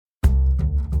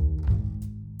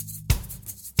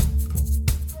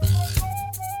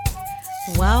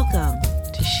Welcome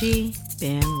to She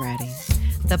Been Ready,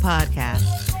 the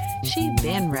podcast. She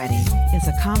Been Ready is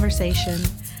a conversation,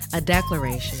 a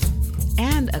declaration,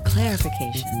 and a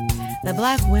clarification that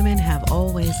Black women have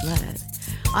always led.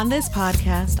 On this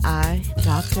podcast, I,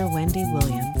 Dr. Wendy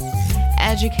Williams,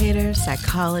 educator,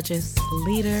 psychologist,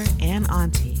 leader, and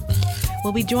auntie,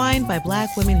 will be joined by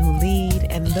Black women who lead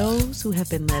and those who have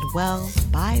been led well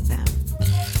by them.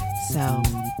 So,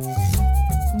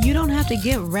 you don't have to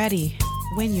get ready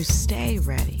when you stay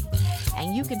ready,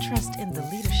 and you can trust in the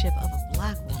leadership of a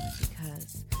Black woman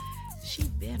because she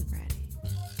been ready.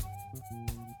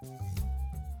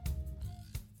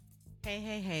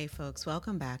 Hey, folks.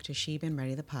 Welcome back to She Been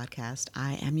Ready, the podcast.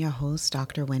 I am your host,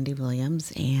 Dr. Wendy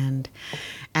Williams, and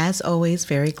as always,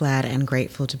 very glad and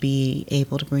grateful to be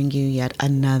able to bring you yet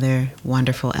another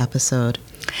wonderful episode.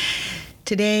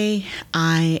 Today,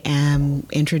 I am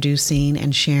introducing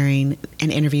and sharing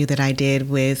an interview that I did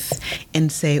with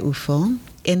Ufot.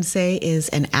 Nsé is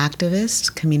an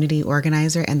activist, community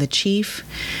organizer, and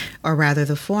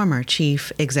the former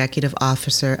chief executive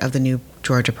officer of the New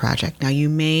Georgia Project. Now, you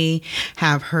may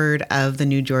have heard of the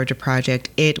New Georgia Project.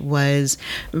 It was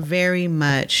very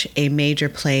much a major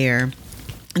player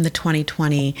in the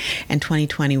 2020 and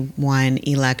 2021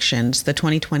 elections, the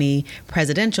 2020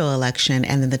 presidential election,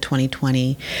 and then the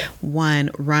 2021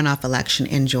 runoff election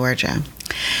in Georgia.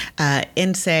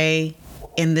 Nsé,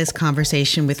 in this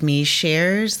conversation with me,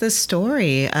 shares the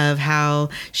story of how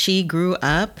she grew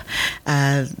up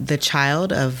the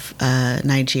child of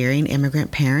Nigerian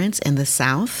immigrant parents in the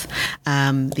South,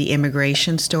 the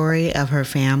immigration story of her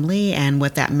family and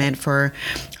what that meant for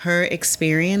her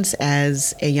experience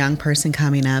as a young person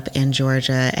coming up in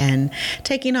Georgia and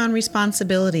taking on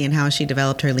responsibility and how she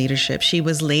developed her leadership. She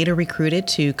was later recruited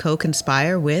to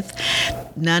co-conspire with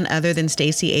none other than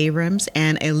Stacey Abrams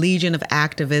and a legion of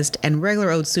activists and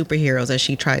regular old superheroes, as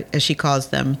she calls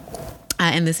them,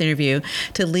 in this interview,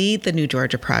 to lead the New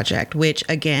Georgia Project, which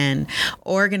again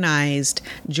organized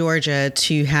Georgia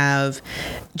to have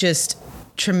just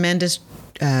tremendous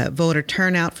voter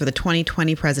turnout for the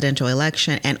 2020 presidential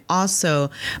election, and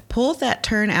also pulled that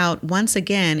turnout once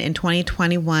again in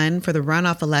 2021 for the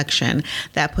runoff election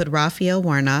that put Raphael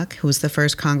Warnock, who's the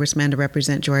first congressman to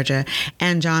represent Georgia,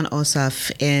 and John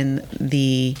Ossoff in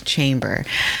the chamber.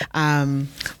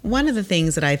 One of the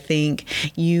things that I think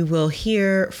you will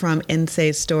hear from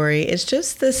Nsé's story is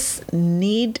just this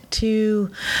need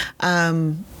to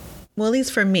well, at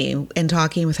least for me, in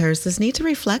talking with her, is this need to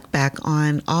reflect back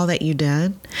on all that you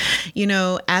did. You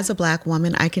know, as a Black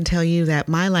woman, I can tell you that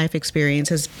my life experience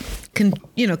has,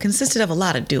 consisted of a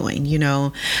lot of doing,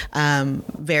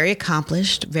 very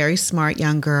accomplished, very smart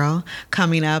young girl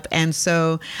coming up. And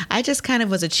so I just kind of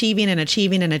was achieving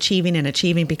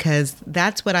because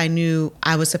that's what I knew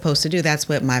I was supposed to do. That's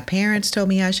what my parents told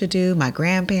me I should do, my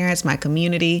grandparents, my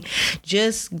community.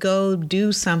 Just go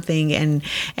do something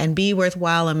and be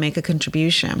worthwhile and make a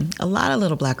contribution. A lot of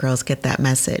little Black girls get that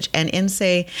message, and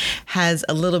Nsé has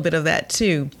a little bit of that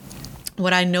too.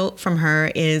 What I note from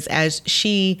her is as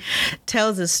she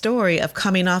tells the story of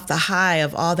coming off the high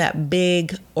of all that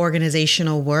big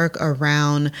organizational work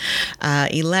around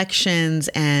elections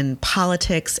and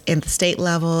politics at the state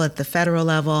level, at the federal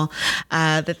level,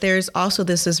 that there's also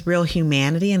this real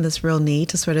humanity and this real need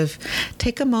to sort of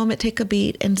take a moment, take a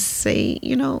beat and say,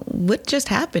 what just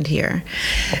happened here?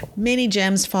 Many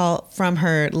gems fall from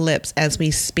her lips as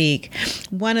we speak.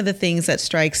 One of the things that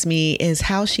strikes me is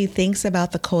how she thinks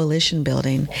about the coalition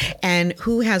building and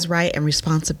who has right and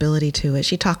responsibility to it.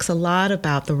 She talks a lot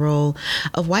about the role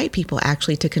of white people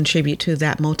actually to contribute to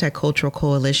that multicultural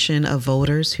coalition of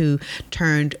voters who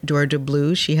turned Georgia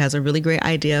blue. She has a really great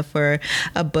idea for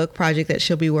a book project that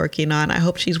she'll be working on. I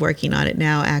hope she's working on it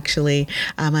now, actually.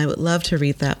 I would love to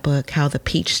read that book, How the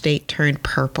Peach State Turned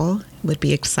Purple. Would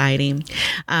be exciting.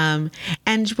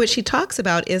 And what she talks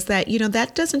about is that,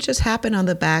 that doesn't just happen on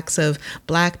the backs of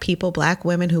Black people, Black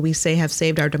women who we say have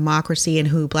saved our democracy and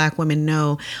who Black women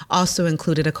know also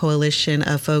included a coalition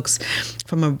of folks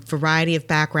from a variety of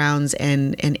backgrounds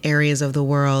and areas of the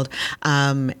world,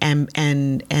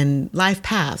 and life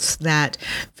paths that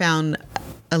found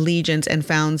allegiance and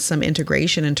found some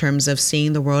integration in terms of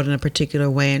seeing the world in a particular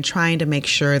way and trying to make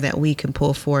sure that we can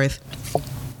pull forth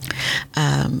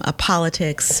a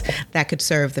politics that could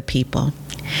serve the people.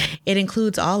 It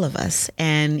includes all of us,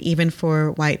 and even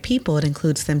for white people, it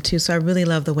includes them too. So I really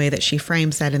love the way that she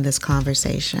frames that in this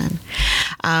conversation.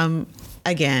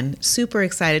 again, super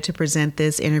excited to present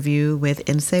this interview with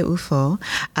Nse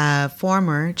Ufot,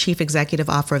 former Chief Executive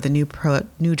Officer of the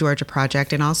New Georgia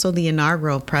Project, and also the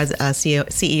inaugural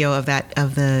CEO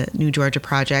of the New Georgia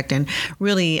Project. And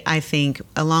really, I think,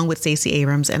 along with Stacey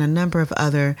Abrams and a number of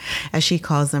other, as she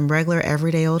calls them, regular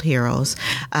everyday old heroes,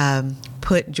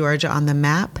 put Georgia on the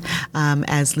map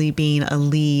as being a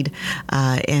lead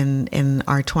in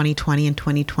our 2020 and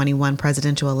 2021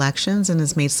 presidential elections, and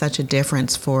has made such a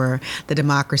difference for the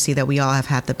democracy that we all have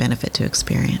had the benefit to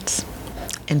experience.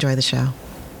 Enjoy the show.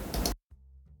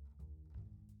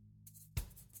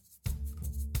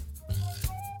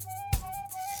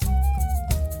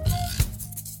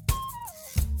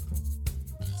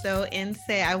 So,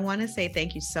 Nse, I want to say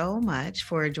thank you so much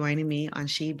for joining me on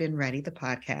She Been Ready, the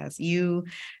podcast. You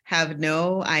have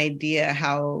no idea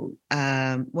how,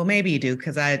 well, maybe you do,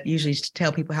 because I usually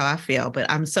tell people how I feel, but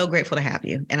I'm so grateful to have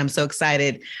you. And I'm so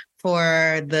excited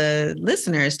for the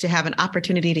listeners to have an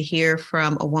opportunity to hear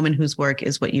from a woman whose work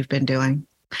is what you've been doing.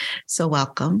 So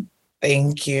welcome.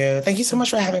 Thank you. Thank you so much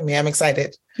for having me. I'm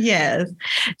excited. Yes.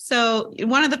 So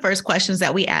one of the first questions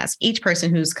that we ask each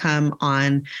person who's come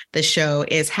on the show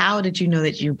is, how did you know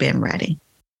that you've been ready?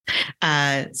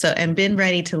 And been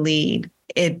ready to lead.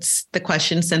 It's the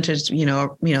question centers,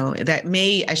 that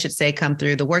may, I should say, come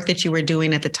through the work that you were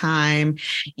doing at the time.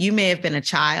 You may have been a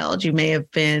child. You may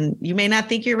not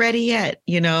think you're ready yet.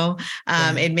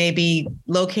 It may be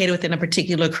located within a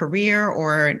particular career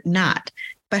or not.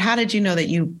 But how did you know that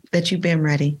you've been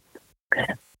ready?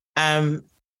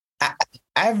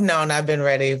 I've known I've been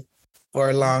ready for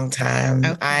a long time.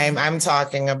 Okay. I'm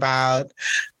talking about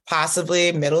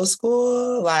possibly middle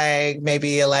school, like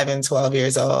maybe 11, 12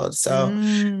 years old. So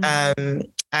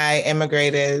I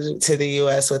immigrated to the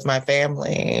U.S. with my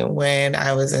family when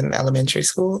I was in elementary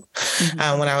school,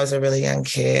 when I was a really young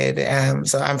kid.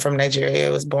 So I'm from Nigeria.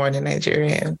 I was born in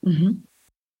Nigeria. Mm-hmm.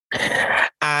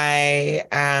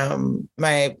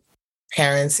 My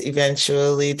parents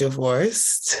eventually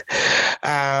divorced,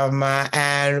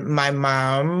 and my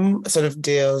mom sort of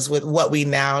deals with what we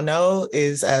now know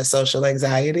is social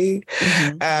anxiety.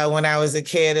 Mm-hmm. When I was a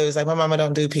kid, it was like, my mama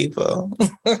don't do people.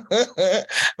 My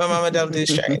mama don't do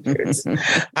strangers.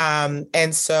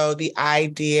 And so the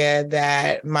idea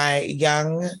that my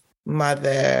young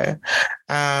mother,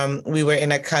 we were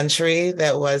in a country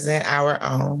that wasn't our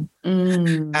own.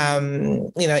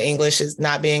 English is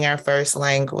not being our first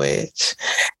language,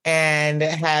 and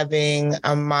having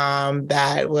a mom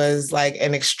that was like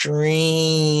an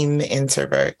extreme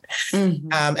introvert.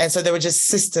 And so there were just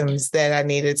systems that I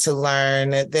needed to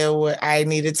learn. I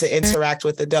needed to interact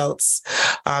with adults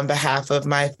on behalf of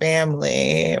my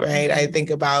family, right? I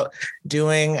think about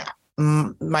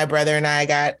my brother and I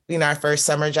got, our first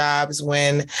summer jobs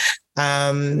when,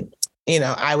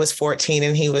 I was 14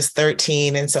 and he was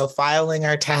 13. And so filing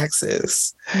our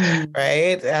taxes,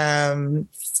 right?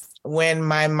 When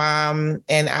my mom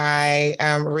and I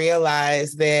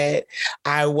realized that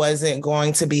I wasn't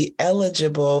going to be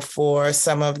eligible for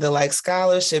some of the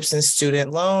scholarships and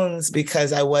student loans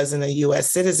because I wasn't a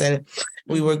U.S. citizen,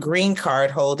 we were green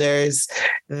card holders.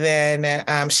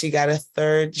 Then she got a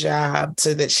third job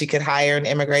so that she could hire an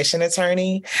immigration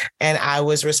attorney. And I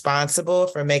was responsible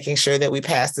for making sure that we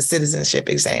passed the citizenship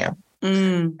exam.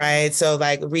 Right. So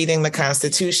reading the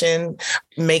Constitution,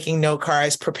 making note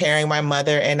cards, preparing my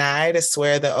mother and I to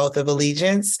swear the oath of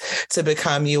allegiance to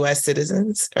become U.S.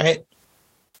 citizens. Right.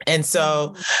 And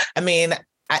so, if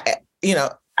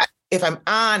I'm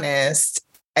honest,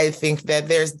 I think that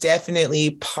there's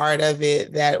definitely part of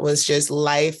it that was just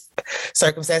life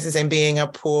circumstances and being a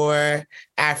poor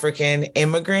African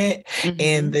immigrant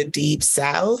in the deep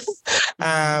South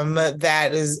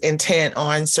that is intent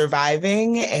on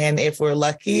surviving. And if we're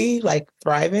lucky,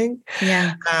 thriving.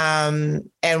 Yeah.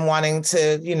 And wanting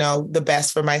to, the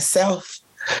best for myself.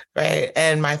 Right.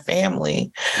 And my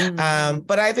family.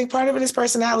 But I think part of it is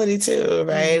personality too.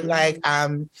 Right.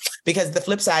 Because the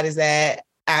flip side is that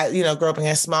I, grew up in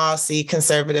a small C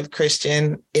conservative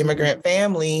Christian immigrant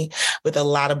family with a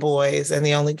lot of boys and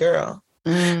the only girl.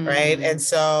 Right. And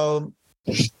so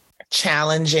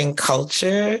challenging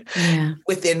culture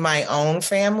within my own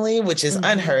family, which is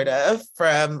unheard of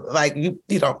from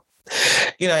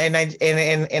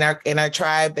in our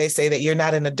tribe, they say that you're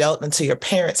not an adult until your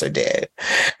parents are dead.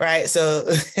 Right. So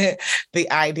the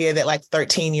idea that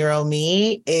 13-year-old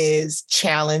me is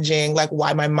challenging,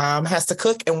 why my mom has to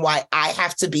cook and why I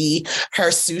have to be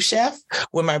her sous chef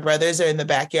when my brothers are in the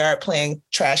backyard playing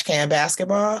trash can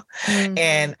basketball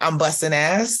and I'm busting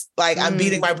ass. I'm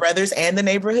beating my brothers and the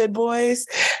neighborhood boys.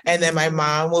 And then my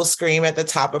mom will scream at the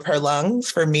top of her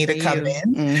lungs for me to come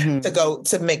in to go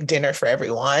to make dinner for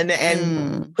everyone.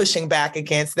 and pushing back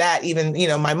against that. Even,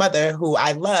 my mother, who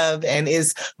I love and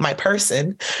is my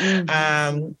person.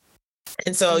 And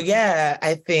so, yeah,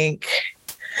 I think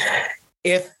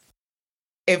I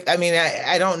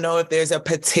don't know if there's a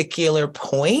particular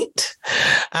point.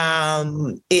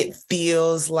 It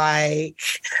feels like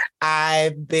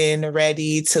I've been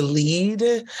ready to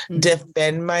lead,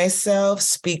 defend myself,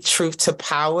 speak truth to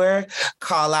power,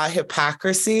 call out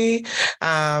hypocrisy,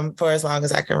 for as long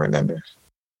as I can remember.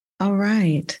 All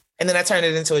right. And then I turned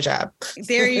it into a job.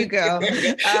 There you go.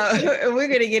 We're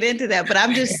going to get into that. But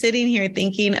I'm just sitting here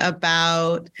thinking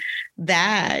about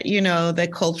that, the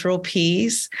cultural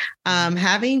piece,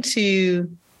 having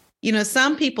to,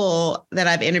 some people that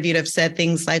I've interviewed have said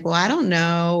things like, well, I don't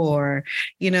know, or,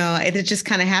 it just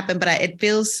kind of happened. But it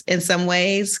feels in some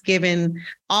ways, given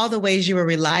all the ways you were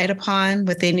relied upon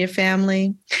within your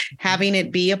family, having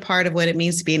it be a part of what it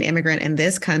means to be an immigrant in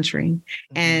this country.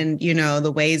 And,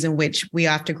 the ways in which we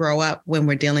have to grow up when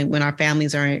our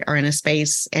families are in a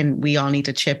space and we all need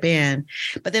to chip in.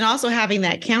 But then also having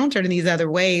that countered in these other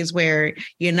ways where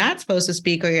you're not supposed to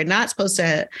speak, or you're not supposed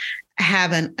to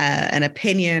have an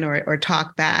opinion or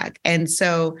talk back. And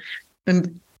so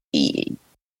it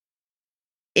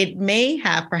may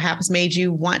have perhaps made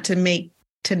you want to name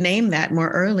that more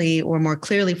early or more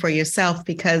clearly for yourself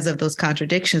because of those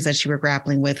contradictions that you were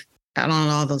grappling with on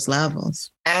all those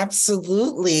levels.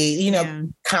 Absolutely.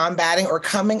 Combating or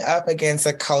coming up against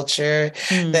a culture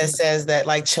that says that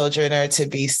like children are to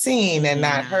be seen and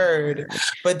not heard,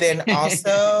 but then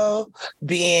also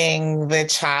being the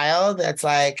child that's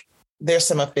like, there's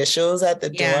some officials at the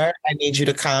door. I need you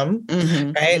to come.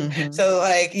 Right. So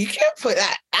like, you can't put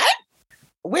that.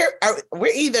 We're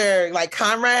either like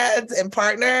comrades and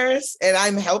partners, and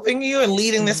I'm helping you and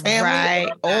leading this family,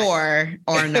 right?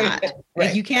 Or not.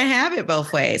 Right. You can't have it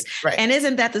both ways. Right. And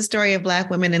isn't that the story of Black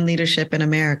women in leadership in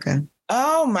America?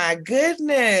 Oh my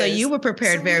goodness! So you were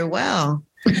prepared very well.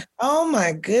 Oh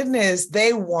my goodness.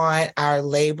 They want our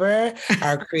labor,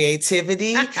 our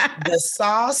creativity, the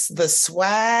sauce, the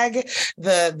swag,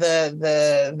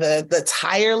 the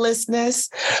tirelessness.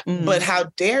 But how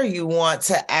dare you want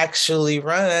to actually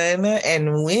run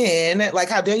and win? Like,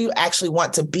 how dare you actually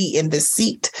want to be in the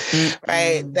seat,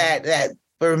 right? That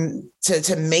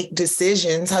to make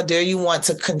decisions. How dare you want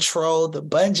to control the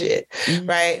budget,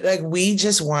 right? Like, we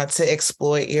just want to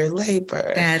exploit your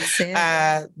labor. That's it.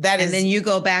 And then you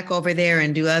go back over there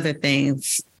and do other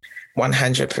things.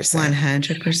 100%.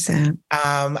 100%.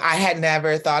 I had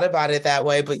never thought about it that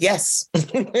way, but yes,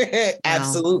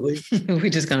 absolutely.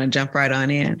 We're just going to jump right on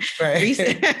in. Right.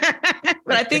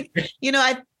 But I think,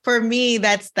 for me,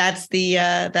 that's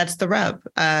the rub.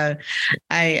 I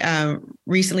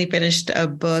recently finished a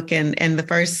book, and the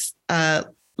first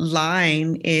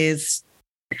line is,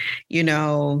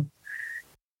 that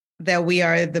we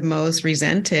are the most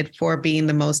resented for being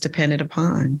the most dependent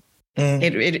upon.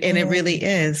 It really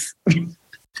is.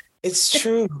 It's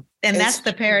true. And that's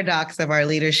the paradox of our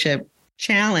leadership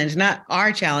challenge, not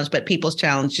our challenge, but people's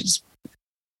challenges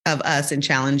of us and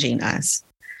challenging us.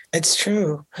 It's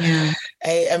true. Yeah.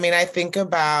 I mean, I think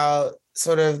about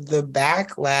sort of the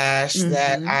backlash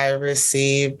that I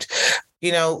received,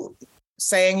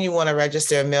 saying you want to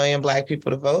register 1 million Black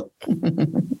people to vote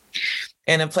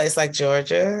in a place like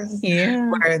Georgia,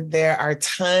 where there are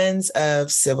tons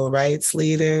of civil rights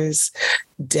leaders,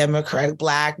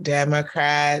 Black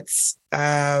Democrats,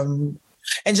 and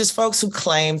just folks who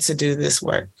claim to do this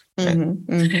work.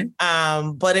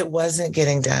 But it wasn't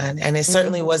getting done. And it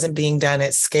certainly wasn't being done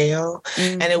at scale.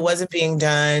 And it wasn't being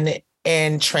done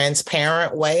in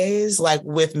transparent ways, like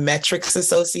with metrics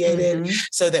associated,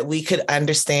 so that we could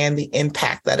understand the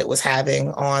impact that it was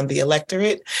having on the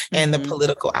electorate and the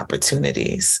political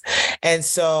opportunities. And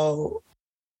so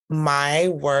my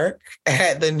work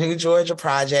at the New Georgia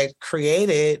Project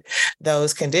created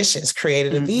those conditions,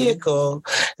 created a vehicle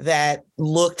that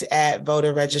looked at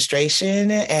voter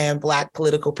registration and Black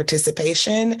political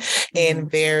participation in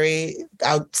very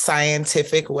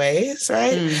scientific ways,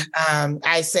 right?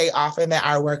 I say often that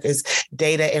our work is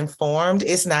data informed.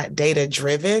 It's not data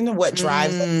driven. What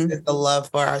drives us is the love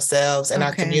for ourselves and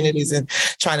our communities and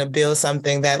trying to build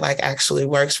something that like actually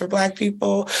works for Black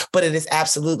people, but it is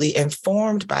absolutely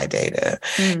informed by data.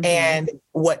 And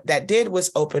what that did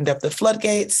was opened up the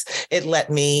floodgates. It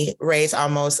let me raise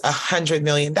almost $100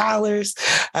 million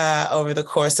over the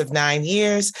course of 9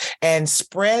 years and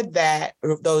spread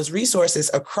those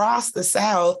resources across the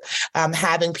South,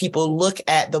 having people look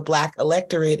at the Black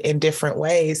electorate in different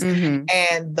ways.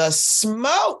 And the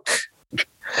smoke,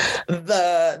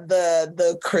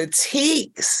 the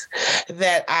critiques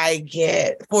that I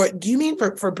get do you mean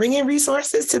for bringing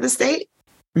resources to the state?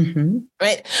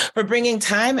 right? For bringing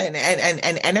time and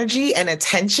energy and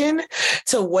attention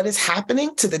to what is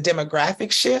happening, to the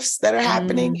demographic shifts that are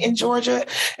happening in Georgia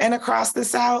and across the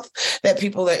South, that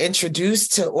people are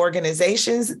introduced to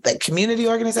organizations, like community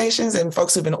organizations and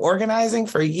folks who've been organizing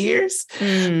for years.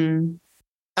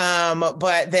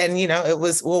 But then, it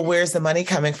was, well, where's the money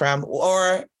coming from?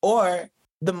 Or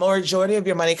the majority of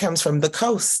your money comes from the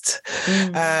coast.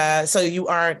 So you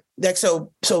aren't like, so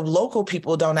local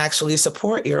people don't actually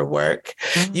support your work.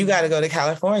 You got to go to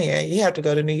California. You have to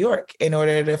go to New York in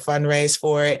order to fundraise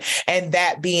for it. And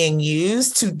that being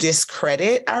used to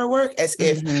discredit our work as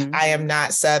if I am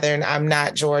not Southern, I'm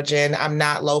not Georgian, I'm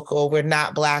not local, we're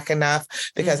not Black enough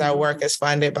because our work is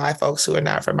funded by folks who are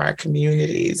not from our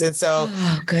communities. And so,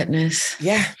 oh, goodness.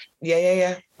 Yeah.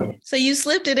 So you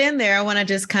slipped it in there. I want to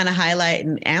just kind of highlight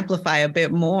and amplify a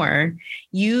bit more.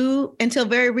 You, until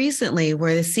very recently,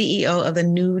 were the CEO of the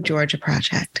New Georgia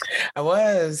Project. I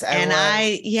was. And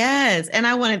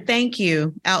I want to thank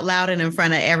you out loud and in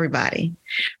front of everybody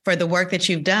for the work that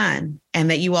you've done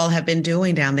and that you all have been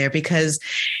doing down there,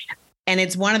 and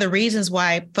it's one of the reasons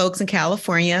why folks in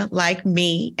California, like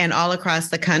me and all across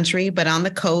the country, but on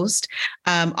the coast,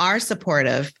 are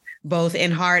supportive, both in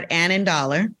heart and in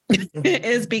dollar,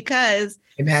 is because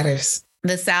it matters.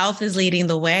 The South is leading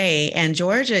the way and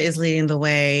Georgia is leading the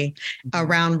way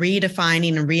around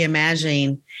redefining and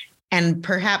reimagining and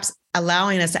perhaps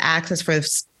allowing us to access for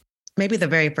maybe the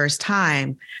very first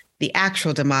time the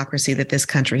actual democracy that this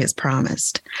country has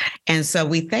promised. And so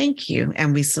we thank you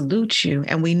and we salute you.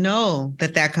 And we know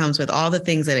that that comes with all the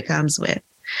things that it comes with.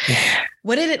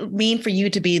 What did it mean for you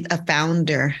to be a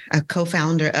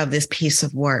co-founder of this piece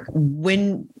of work?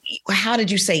 How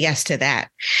did you say yes to that?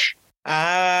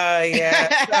 Yeah.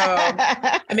 So,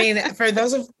 I mean, for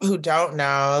those who don't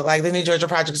know, like the New Georgia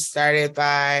Project started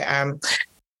by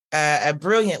a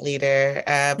brilliant leader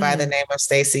by the name of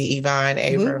Stacey Yvonne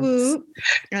Abrams. Woo-woo.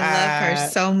 I love her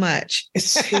so much.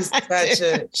 She's such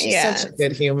a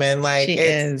good human. Like she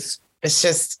is. It's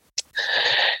just.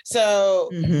 So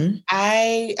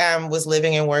I was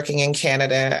living and working in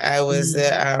Canada. I was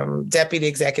the deputy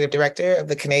executive director of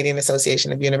the Canadian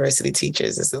Association of University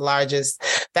Teachers. It's the largest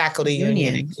faculty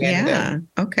union in Canada.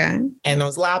 Yeah. Okay. And I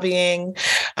was lobbying,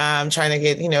 trying to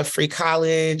get, free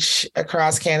college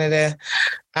across Canada.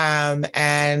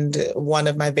 And one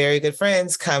of my very good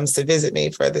friends comes to visit me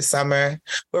for the summer.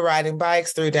 We're riding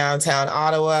bikes through downtown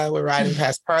Ottawa. We're riding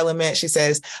past Parliament. She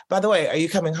says, by the way, are you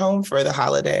coming home for the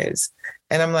holidays?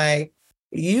 And I'm like,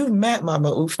 you met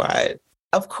Mama Ufot.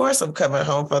 Of course I'm coming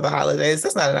home for the holidays.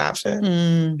 That's not an option. What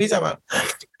are you talking about?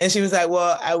 And she was like,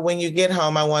 well, when you get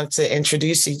home, I want to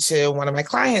introduce you to one of my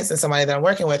clients and somebody that I'm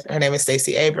working with. Her name is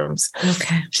Stacey Abrams.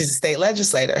 Okay. She's a state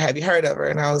legislator. Have you heard of her?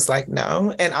 And I was like,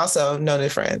 no. And also no new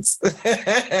friends.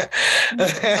 Okay,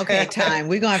 time.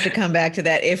 We're going to have to come back to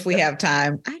that if we have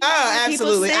time. Oh,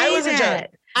 absolutely. I was a jerk.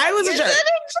 I was a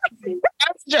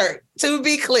jerk, to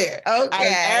be clear. Okay.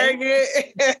 I was arrogant.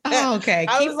 Oh, okay.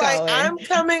 I was like, I'm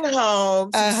coming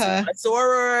home to see my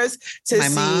sorors, to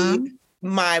see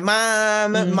my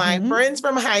mom, my friends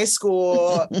from high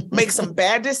school, make some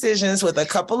bad decisions with a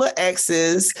couple of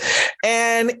exes,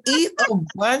 and eat a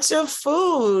bunch of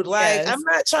food. Like, I'm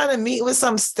not trying to meet with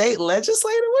some state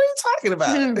legislator. What are you talking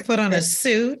about? Put on a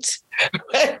suit.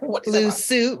 Blue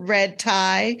suit, red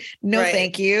tie. No,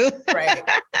 thank you. Right.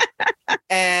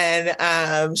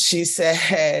 And she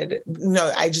said,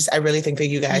 no, I really think that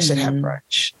you guys should have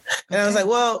brunch. And I was like,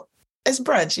 well, it's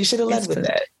brunch. You should have led with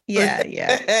that. Yeah.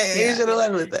 You should have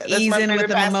led with that. Ease in with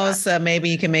the mimosa. Maybe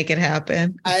you can make it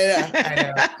happen.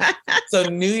 I know. So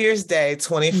New Year's Day,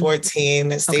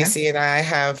 2014, Stacey and I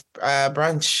have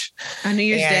brunch. On New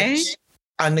Year's Day?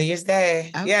 On New Year's Day.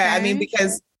 Okay. Yeah. I mean,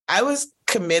 because I was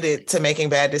committed to making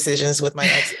bad decisions with my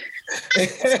ex.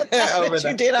 What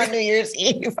you did on New Year's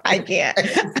Eve. I can't.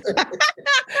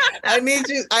 I need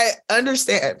you. I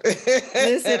understand.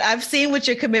 Listen, I've seen what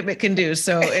your commitment can do.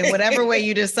 So in whatever way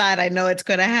you decide, I know it's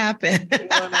going to happen.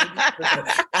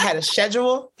 I had a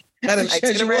schedule. Not an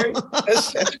itinerary. A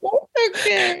schedule.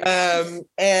 Okay.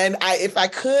 And if I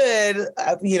could,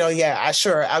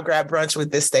 I'll grab brunch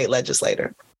with this state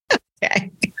legislator.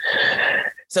 Okay.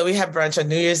 So we have brunch on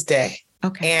New Year's Day.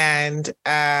 Okay. And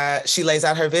she lays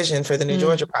out her vision for the New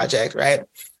Georgia Project, right?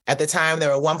 At the time,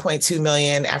 there were 1.2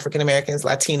 million African Americans,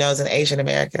 Latinos, and Asian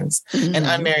Americans, and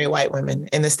unmarried white women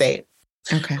in the state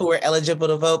who were eligible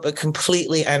to vote, but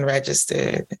completely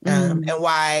unregistered. And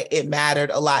why it mattered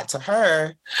a lot to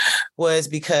her was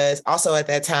because also at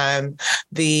that time,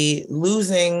 the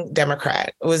losing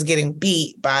Democrat was getting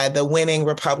beat by the winning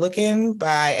Republican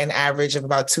by an average of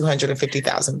about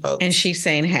 250,000 votes. And she's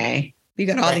saying, hey. You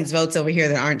got all these votes over here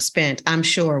that aren't spent. I'm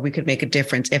sure we could make a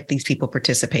difference if these people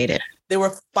participated. There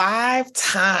were 5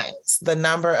 times the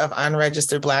number of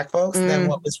unregistered Black folks than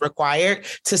what was required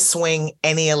to swing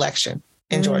any election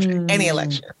in Georgia, any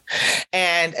election.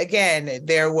 And again,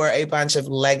 there were a bunch of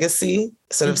legacy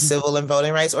sort of civil and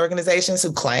voting rights organizations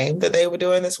who claimed that they were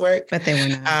doing this work. But they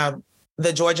were not.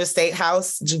 The Georgia State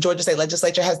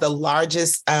Legislature has the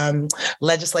largest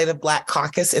legislative Black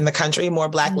caucus in the country, more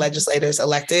Black legislators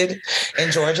elected in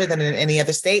Georgia than in any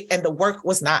other state. And the work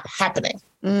was not happening.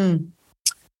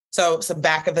 So some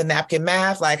back of the napkin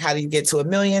math, like how do you get to 1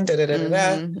 million?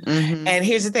 And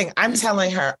here's the thing. I'm telling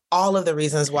her all of the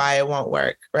reasons why it won't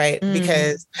work, right?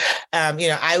 Because,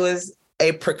 I was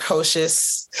a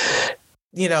precocious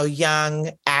young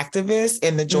activist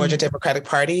in the Georgia Democratic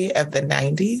Party of the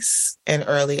 90s and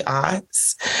early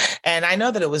aughts. And I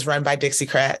know that it was run by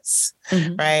Dixiecrats,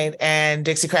 right? And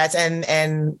Dixiecrats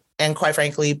and quite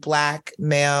frankly, Black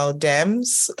male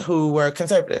Dems who were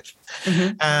conservative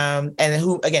and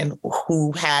who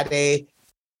had a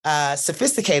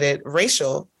sophisticated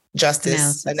racial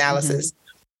justice analysis,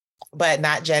 but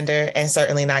not gender and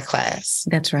certainly not class.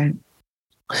 That's right.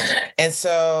 And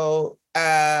so,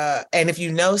 and if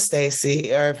you know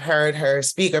Stacey or have heard her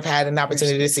speak or have had an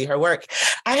opportunity to see her work,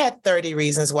 I had 30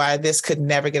 reasons why this could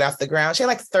never get off the ground. She had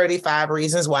like 35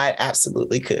 reasons why it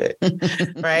absolutely could.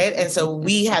 Right. And so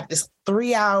we had this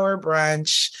 3-hour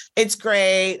brunch. It's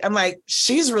great. I'm like,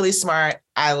 she's really smart.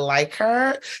 I like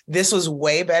her. This was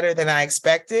way better than I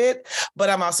expected. But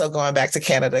I'm also going back to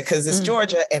Canada because it's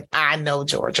Georgia and I know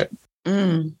Georgia.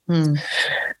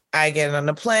 I get on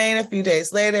the plane a few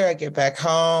days later. I get back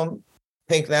home.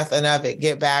 Think nothing of it,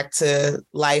 get back to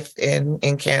life in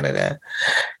Canada.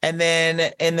 And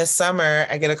then in the summer,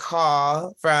 I get a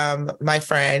call from my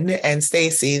friend and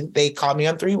Stacey. They call me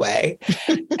on 3-way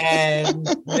and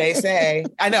they say,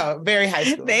 I know, very high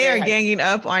school. They are ganging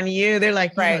up on you. They're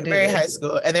like, right, very high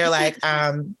school. And they're like,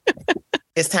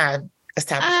 it's time to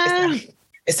come home.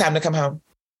 It's time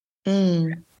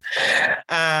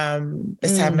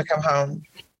to come home.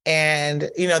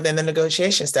 And, then the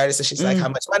negotiation started. So she's like, how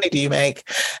much money do you make?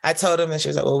 I told him and she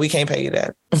was like, well, we can't pay you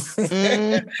that.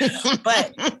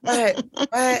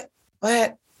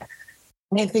 But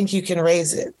I think you can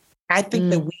raise it. I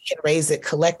think that we can raise it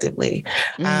collectively.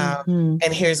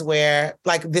 And here's where,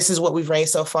 this is what we've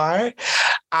raised so far.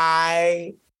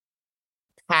 I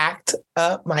packed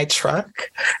up my truck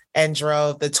and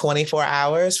drove the 24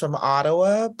 hours from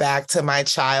Ottawa back to my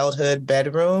childhood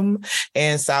bedroom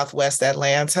in Southwest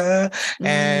Atlanta.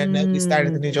 And we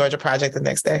started the New Georgia Project the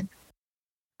next day.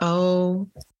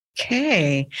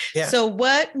 Okay. Yeah. So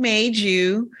what made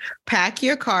you pack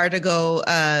your car to go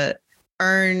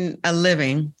earn a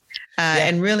living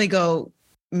and really go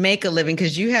make a living?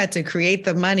 Because you had to create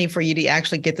the money for you to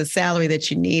actually get the salary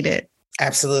that you needed.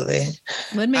 Absolutely.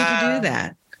 What made you do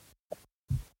that?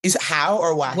 How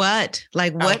or why? What?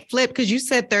 What flipped? Because you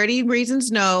said 30 reasons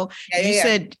no. You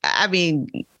said, I mean,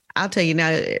 I'll tell you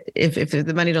now, if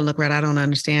the money don't look right, I don't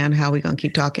understand how we're going to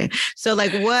keep talking. So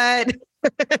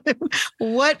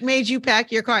what made you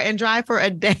pack your car and drive for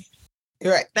a day?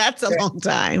 Right. That's a long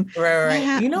time.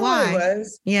 Right. You know why? What it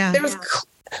was? Yeah. There was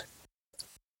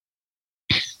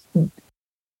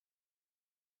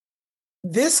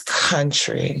this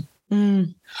country,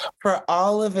 for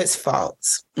all of its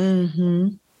faults,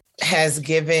 has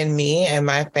given me and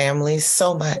my family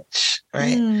so much,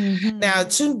 right? Now,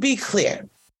 to be clear,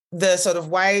 the sort of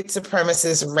white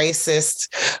supremacist,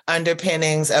 racist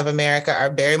underpinnings of America are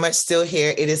very much still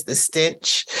here. It is the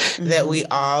stench that we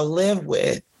all live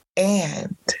with.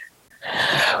 And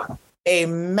a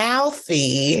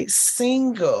mouthy,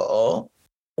 single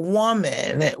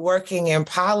woman working in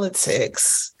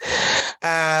politics,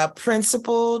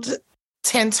 principled,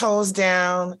 10 toes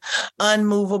down,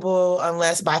 unmovable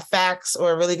unless by facts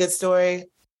or a really good story,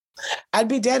 I'd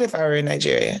be dead if I were in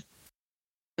Nigeria.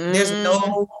 There's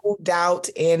no doubt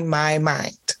in my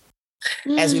mind.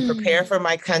 As we prepare for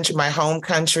my country, my home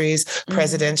country's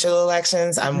presidential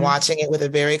elections, I'm watching it with a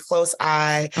very close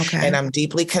eye and I'm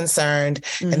deeply concerned.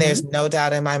 And there's no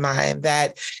doubt in my mind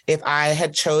that if I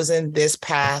had chosen this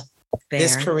path,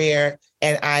 this career,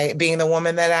 and I, being the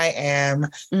woman that I am,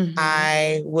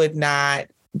 I would not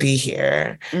be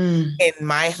here in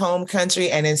my home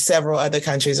country and in several other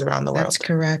countries around the world. That's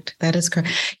correct. That is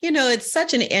correct. It's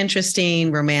such an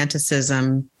interesting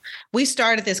romanticism. We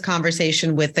started this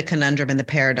conversation with the conundrum and the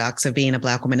paradox of being a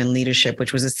Black woman in leadership,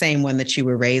 which was the same one that you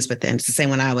were raised within. It's the same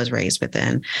one I was raised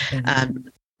within.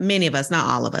 Many of us, not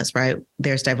all of us, right?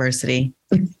 There's diversity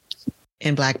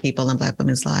in Black people and Black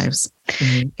women's lives.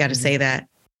 Got to say that.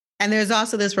 And there's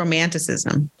also this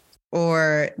romanticism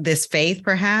or this faith,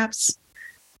 perhaps.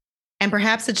 And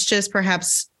perhaps it's just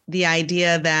the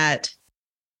idea that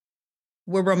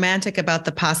we're romantic about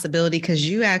the possibility because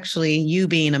you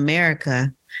being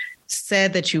America,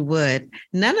 said that you would.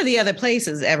 None of the other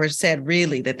places ever said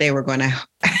really that they were going to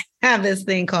have this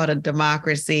thing called a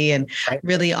democracy and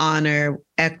really honor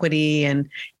equity and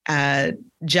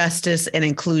justice and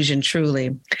inclusion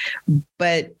truly.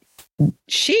 But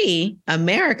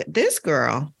this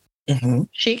girl,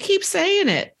 she keeps saying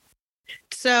it.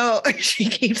 So she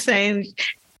keeps saying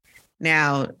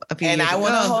now, I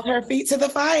want to hold her feet to the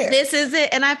fire. This is it.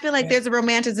 And I feel like there's a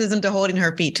romanticism to holding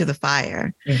her feet to the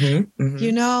fire,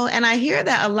 you know, and I hear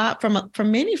that a lot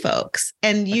from many folks.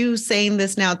 And you saying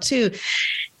this now too,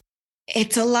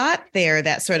 it's a lot there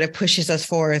that sort of pushes us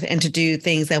forward and to do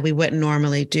things that we wouldn't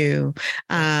normally do,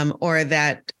 or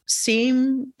that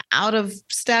seem out of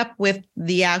step with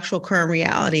the actual current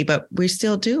reality, but we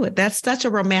still do it. That's such a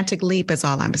romantic leap is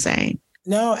all I'm saying.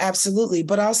 No, absolutely.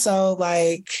 But also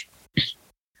like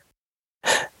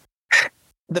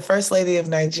the First Lady of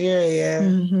Nigeria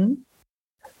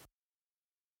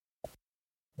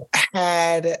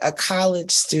had a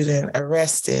college student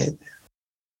arrested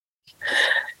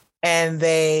and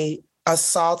they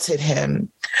assaulted him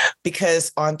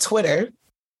because on Twitter,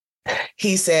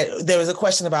 he said there was a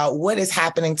question about what is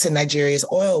happening to Nigeria's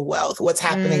oil wealth, what's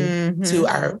happening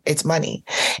to its money.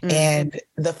 And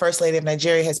the First Lady of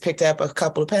Nigeria has picked up a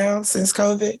couple of pounds since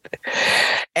COVID.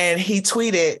 And he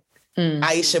tweeted,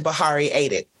 Aisha Buhari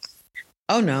ate it.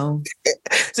 Oh, no.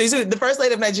 So the First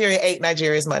Lady of Nigeria ate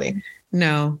Nigeria's money.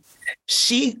 No.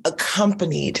 She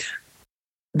accompanied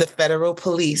the federal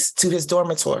police to his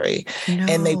dormitory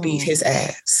and they beat his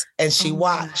ass and she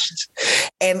watched.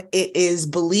 And it is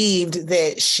believed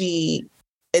that she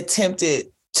attempted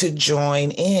to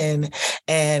join in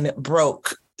and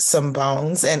broke some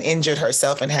bones and injured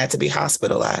herself and had to be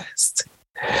hospitalized.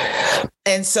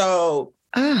 And so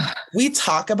we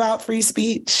talk about free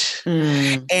speech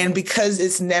and because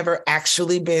it's never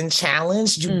actually been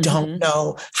challenged, you don't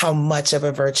know how much of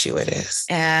a virtue it is,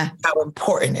 how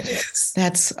important it is.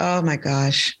 Oh my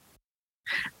gosh.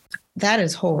 That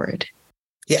is horrid.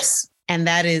 Yes. And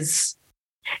that is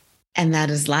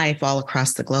life all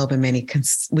across the globe. And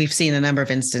we've seen a number of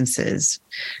instances.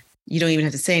 You don't even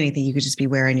have to say anything. You could just be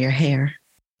wearing your hair.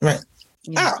 Right.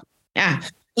 Yeah. Oh. Yeah.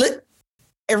 Look.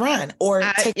 Iran or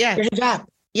take your hijab.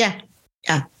 Yeah.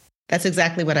 That's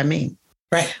exactly what I mean.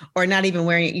 Right. Or not even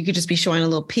wearing it. You could just be showing a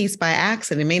little piece by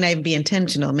accident. It may not even be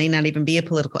intentional. It may not even be a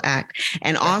political act.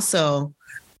 And also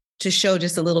to show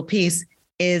just a little piece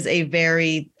is a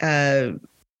very,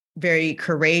 very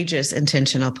courageous,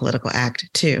 intentional political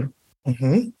act too.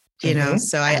 You know,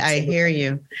 so I hear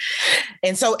you.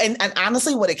 And so, and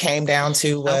honestly, what it came down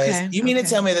to was, you mean to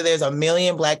tell me that there's 1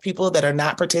 million Black people that are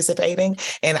not participating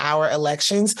in our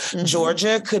elections?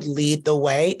 Georgia could lead the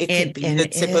way. It could be the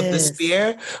tip of the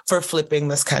spear for flipping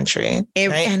this country. Right?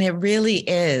 And it really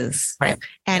is. Right.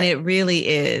 And it really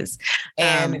is.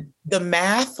 And the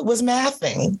math was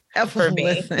mathing for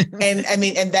me. And I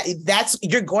mean, and that's,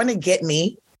 you're going to get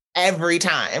me every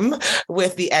time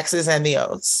with the X's and the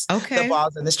O's, the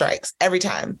balls and the strikes, every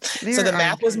time. So the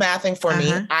math was mathing for me.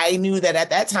 I knew that at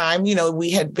that time, you know,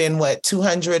 we had been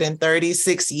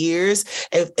 236 years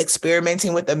of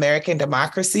experimenting with American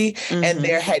democracy. And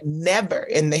there had never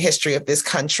in the history of this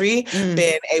country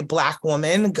been a Black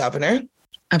woman governor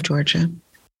of Georgia.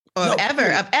 Or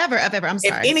ever. I'm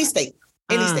sorry. In any state.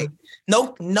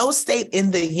 No state in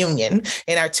the union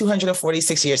in our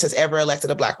 246 years has ever elected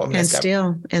a Black woman as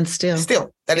governor.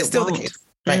 Still, that is still the case.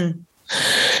 Right.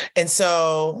 And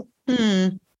so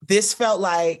this felt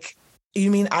like,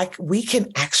 we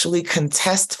can actually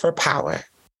contest for power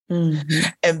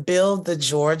and build the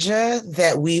Georgia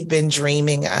that we've been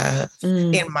dreaming of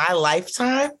in my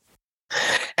lifetime.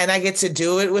 And I get to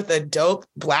do it with a dope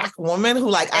Black woman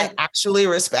who I actually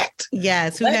respect.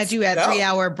 Yes. Who had you at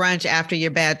 3-hour brunch after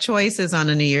your bad choices on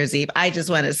a New Year's Eve. I just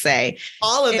want to say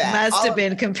all of that. It must have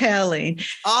been compelling.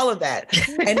 All of that.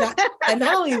 And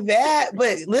not only that,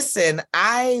 but listen,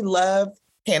 I love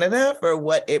Canada for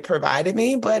what it provided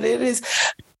me, but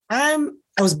I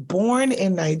was born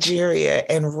in Nigeria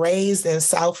and raised in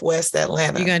Southwest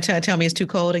Atlanta. You're going to tell me it's too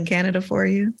cold in Canada for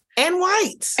you? And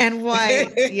white.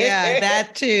 Yeah,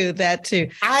 that too.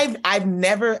 I've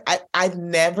never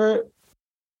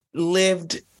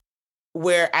lived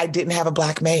where I didn't have a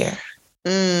Black mayor.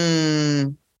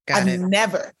 I've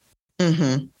never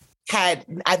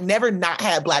not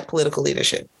had Black political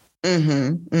leadership.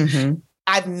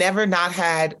 I've never not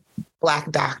had Black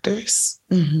doctors.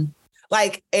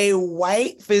 Like a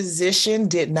white physician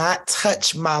did not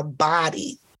touch my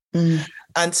body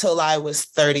until I was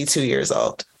 32 years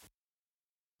old.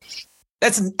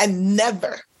 And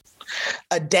never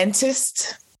a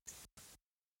dentist,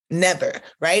 never,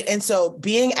 right? And so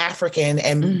being African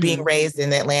and being raised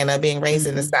in Atlanta, being raised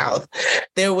in the South,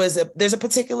 there's a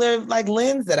particular like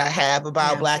lens that I have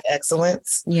about Black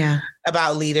excellence,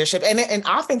 about leadership. And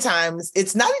oftentimes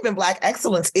it's not even Black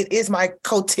excellence. It is my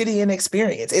quotidian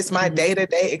experience. It's my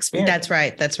day-to-day experience.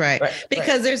 That's right.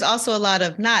 Because there's also a lot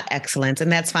of not excellence, and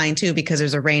that's fine too, because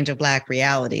there's a range of Black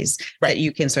realities that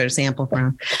you can sort of sample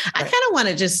from. I kind of want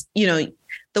to just,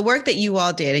 the work that you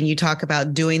all did, and you talk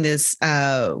about doing this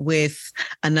with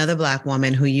another Black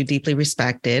woman who you deeply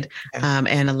respected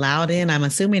and allowed in, I'm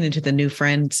assuming, into the new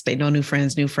friend space, new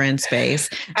friend space.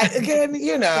 I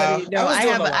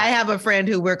have a friend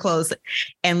who we're close,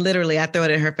 and literally I throw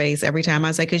it in her face every time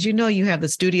I say, because you have the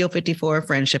Studio 54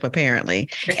 friendship apparently,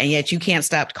 and yet you can't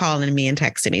stop calling me and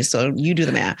texting me. So you do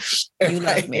the math. You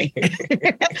love me.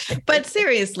 But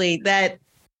seriously, that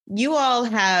you all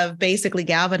have basically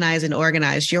galvanized and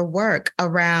organized your work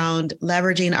around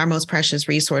leveraging our most precious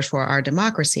resource for our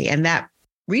democracy. And that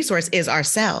resource is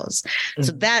ourselves.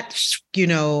 So that's,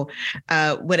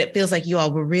 what it feels like you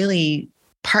all were really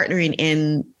partnering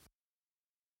in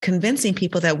convincing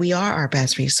people that we are our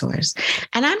best resource.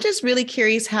 And I'm just really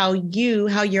curious how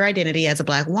your identity as a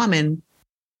Black woman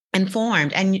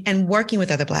informed and working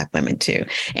with other Black women too,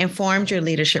 informed your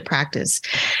leadership practice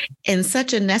in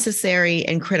such a necessary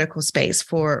and critical space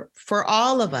for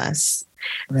all of us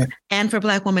and for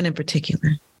Black women in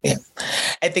particular. Yeah.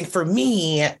 I think for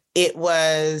me, it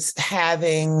was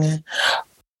having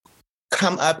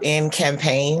come up in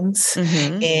campaigns,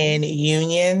 in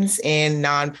unions, in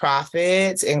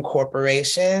nonprofits, in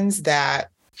corporations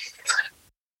that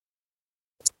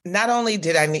not only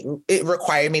did it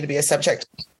required me to be a subject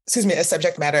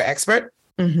matter expert.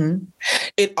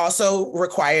 It also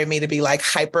required me to be like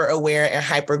hyper aware and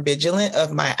hyper vigilant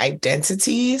of my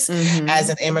identities as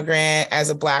an immigrant, as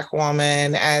a Black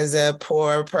woman, as a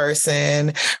poor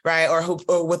person, right? Or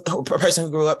with a person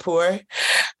who grew up poor.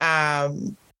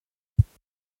 And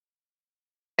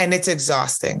it's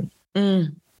exhausting.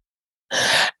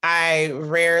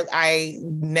 I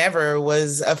never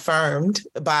was affirmed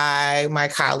by my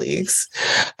colleagues.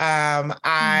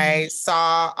 I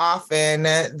saw often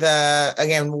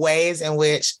ways in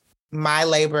which my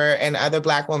labor and other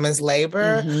Black women's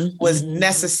labor was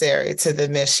necessary to the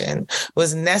mission,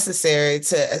 was necessary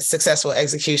to a successful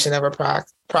execution of a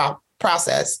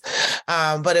process,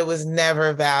 but it was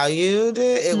never valued.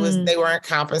 They weren't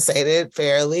compensated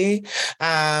fairly.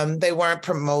 They weren't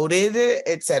promoted,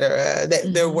 et cetera.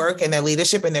 Their work and their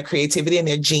leadership and their creativity and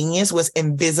their genius was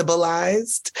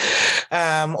invisibilized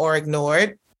or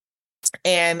ignored.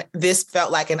 And this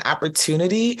felt like an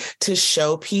opportunity to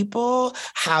show people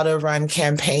how to run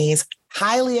campaigns,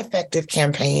 highly effective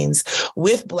campaigns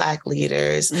with Black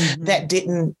leaders that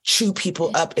didn't chew people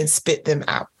up and spit them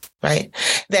out. Right.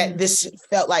 That this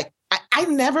felt like I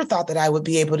never thought that I would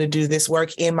be able to do this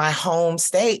work in my home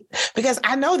state, because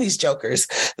I know these jokers,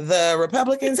 the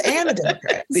Republicans and the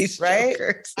Democrats, these right?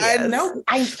 Jokers, yes. I know.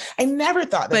 I never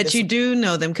thought that. But you do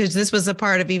know them because this was a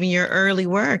part of even your early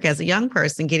work as a young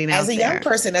person getting out there.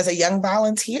 As a young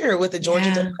volunteer with the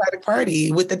Georgia Democratic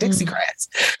Party, with the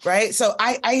Dixiecrats, right? So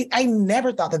I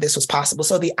never thought that this was possible.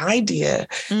 So the idea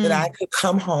that I could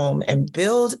come home and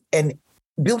build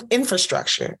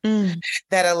infrastructure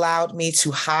that allowed me to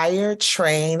hire,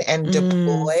 train, and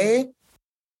deploy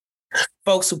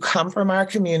folks who come from our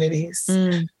communities,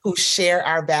 who share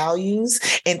our values,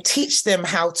 and teach them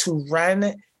how to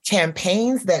run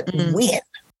campaigns that win.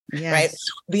 Yes. Right.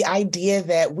 The idea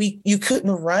that you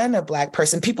couldn't run a Black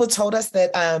person. People told us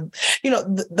that,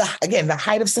 the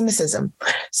height of cynicism.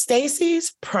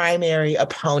 Stacey's primary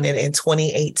opponent in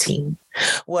 2018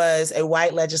 was a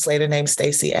white legislator named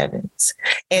Stacey Evans.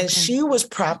 And she was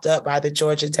propped up by the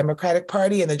Georgia Democratic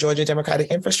Party and the Georgia Democratic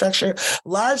infrastructure,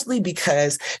 largely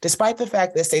because despite the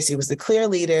fact that Stacey was the clear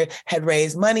leader, had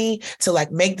raised money to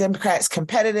make Democrats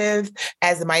competitive,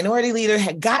 as the minority leader,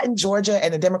 had gotten Georgia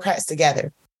and the Democrats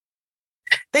together,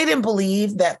 they didn't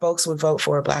believe that folks would vote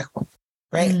for a Black woman,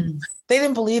 right? They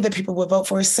didn't believe that people would vote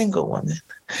for a single woman.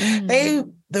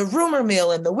 The rumor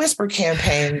mill and the whisper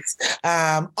campaigns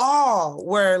all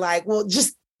were like, well,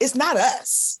 it's not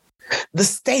us. The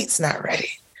state's not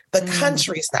ready. The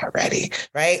country's not ready,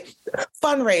 right?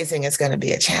 Fundraising is going to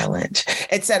be a challenge,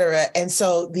 et cetera. And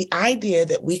so the idea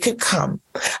that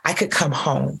I could come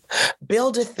home,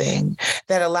 build a thing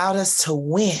that allowed us to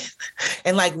win,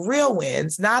 and real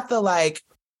wins, not the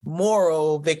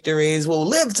moral victories will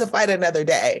live to fight another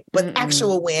day, but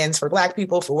actual wins for Black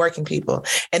people, for working people,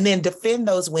 and then defend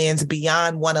those wins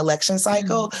beyond one election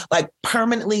cycle, like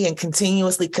permanently and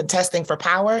continuously contesting for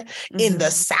power in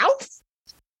the South,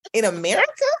 in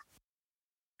America,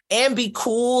 and be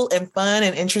cool and fun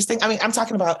and interesting. I mean, I'm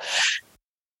talking about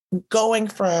going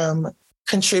from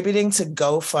contributing to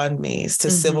GoFundMes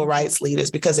to civil rights leaders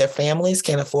because their families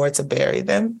can't afford to bury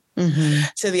them,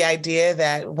 to the idea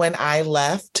that when I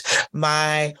left,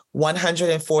 my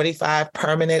 145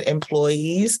 permanent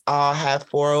employees all have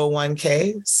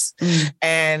 401ks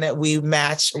and we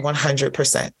match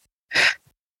 100%.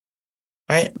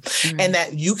 Right? And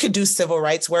that you could do civil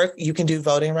rights work, you can do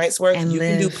voting rights work, and you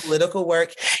can do political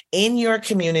work in your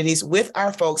communities with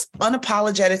our folks,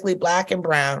 unapologetically Black and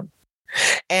brown,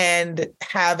 and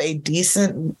have a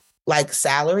decent like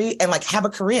salary and like have a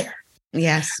career.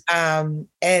 Yes.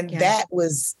 That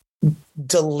was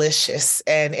delicious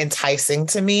and enticing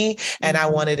to me. And I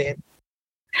wanted it.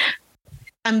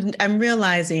 I'm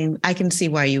realizing I can see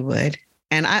why you would.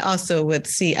 And I also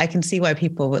I can see why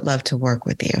people would love to work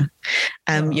with you.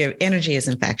 Your energy is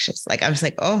infectious. Like, I'm just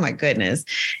like, oh my goodness.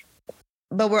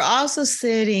 But we're also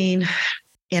sitting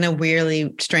in a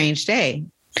weirdly strange day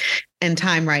and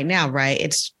time right now, right?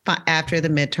 It's after the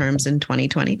midterms in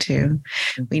 2022.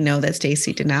 We know that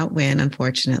Stacey did not win,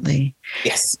 unfortunately.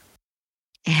 Yes.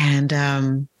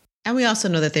 And we also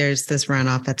know that there's this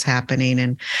runoff that's happening,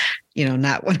 and, you know,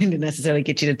 not wanting to necessarily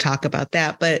get you to talk about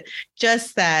that, but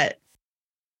just that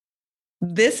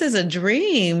this is a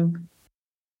dream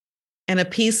and a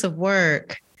piece of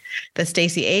work that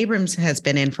Stacey Abrams has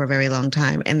been in for a very long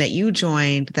time, and that you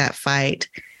joined that fight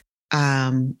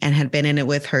and had been in it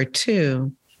with her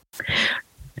too.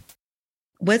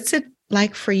 What's it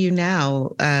like for you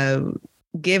now,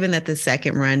 given that the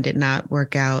second run did not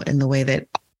work out in the way that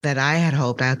I had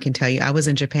hoped? I can tell you, I was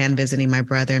in Japan visiting my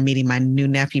brother and meeting my new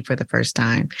nephew for the first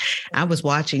time. I was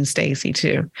watching Stacey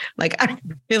too. Like, I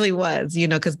really was, you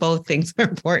know, because both things are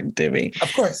important to me.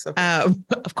 Of course.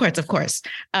 Of course.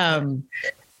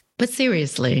 But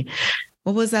seriously,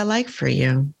 what was that like for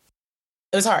you?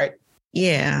 It was hard.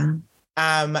 Yeah.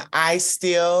 I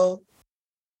still,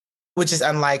 which is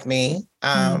unlike me,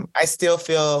 I still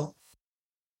feel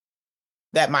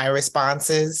that my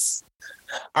responses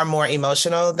are more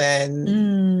emotional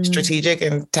than strategic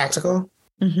and tactical.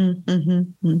 That's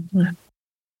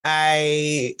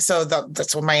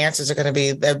what my answers are going to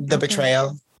be. The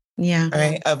betrayal,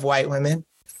 right, of white women.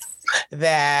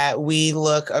 That we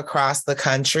look across the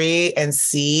country and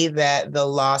see that the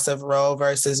loss of Roe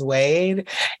versus Wade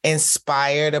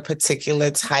inspired a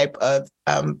particular type of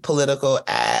political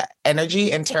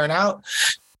energy and turnout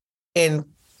in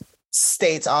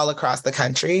states all across the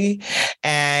country.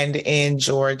 And in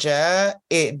Georgia,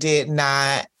 it did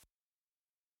not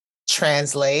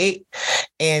translate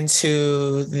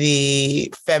into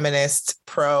the feminist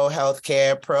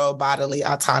pro-healthcare, pro-bodily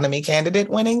autonomy candidate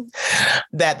winning,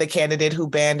 that the candidate who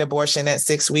banned abortion at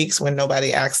 6 weeks when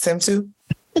nobody asked him to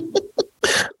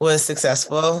was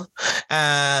successful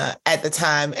at the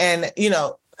time. And, you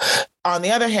know, on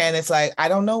the other hand, it's like, I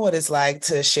don't know what it's like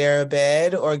to share a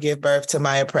bed or give birth to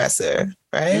my oppressor,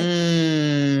 right?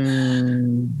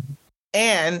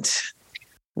 And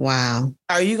wow.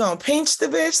 Are you going to pinch the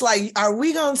bitch? Like,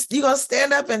 you going to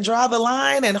stand up and draw the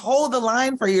line and hold the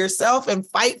line for yourself and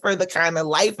fight for the kind of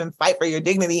life and fight for your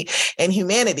dignity and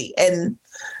humanity? And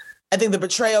I think the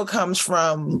betrayal comes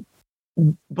from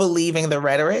believing the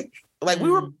rhetoric. Like, we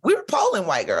were polling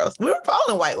white girls. We were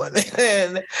polling white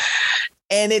women.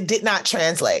 And it did not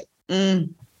translate.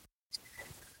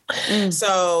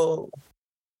 So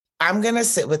I'm going to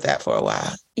sit with that for a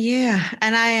while. Yeah.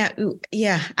 And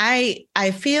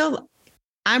I feel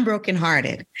I'm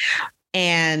brokenhearted,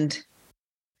 and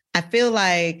I feel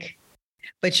like,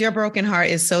 but your broken heart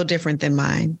is so different than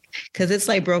mine, because it's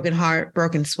like broken heart,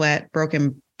 broken sweat,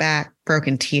 broken back,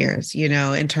 broken tears, you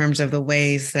know, in terms of the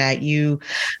ways that you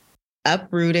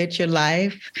uprooted your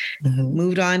life,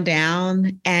 moved on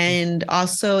down. And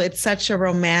also, it's such a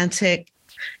romantic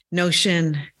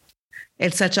notion.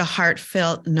 It's such a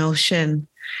heartfelt notion.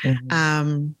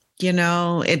 You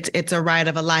know, it's a ride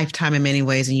of a lifetime in many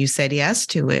ways. And you said yes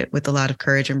to it with a lot of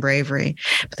courage and bravery.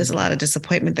 But there's a lot of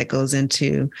disappointment that goes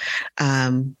into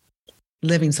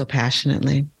living so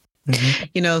passionately.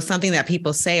 You know, something that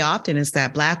people say often is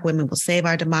that Black women will save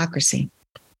our democracy.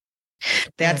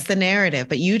 That's the narrative.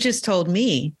 But you just told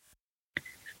me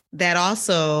that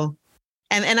also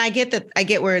And I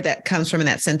get where that comes from in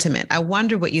that sentiment. I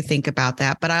wonder what you think about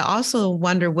that, but I also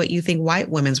wonder what you think white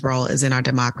women's role is in our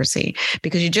democracy,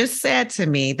 because you just said to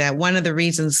me that one of the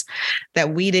reasons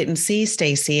that we didn't see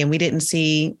Stacey and we didn't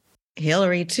see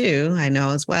Hillary too, I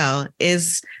know as well,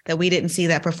 is that we didn't see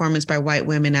that performance by white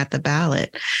women at the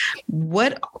ballot.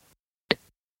 What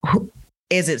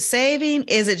is it saving?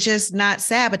 Is it just not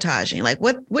sabotaging? Like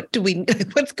what's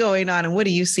going on, and what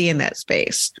do you see in that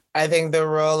space? I think the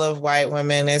role of white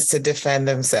women is to defend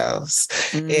themselves,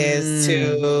 is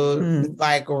to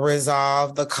like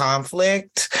resolve the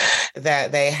conflict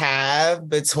that they have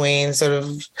between sort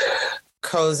of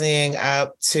cozying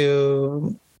up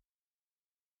to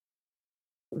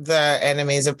the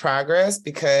enemies of progress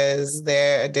because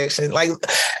their addiction, like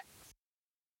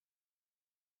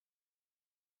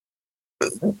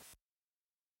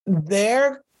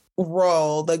their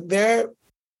role, like they're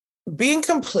being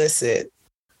complicit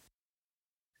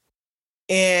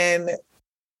in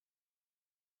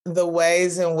the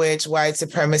ways in which white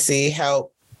supremacy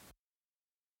help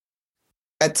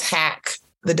attack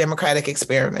the democratic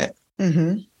experiment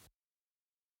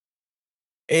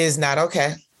is not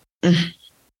okay.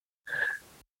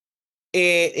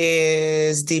 It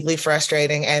is deeply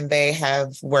frustrating, and they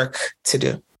have work to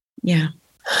do. Yeah.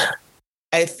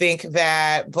 I think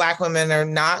that Black women are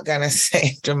not going to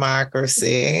save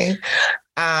democracy.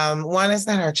 One, it's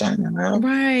not our job.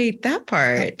 Right. That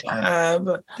part.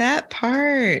 That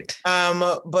part.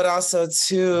 But also,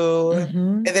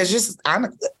 two, there's just,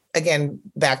 again,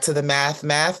 back to the math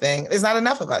thing, there's not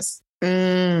enough of us.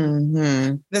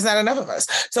 There's not enough of us.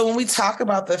 So when we talk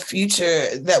about the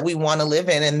future that we want to live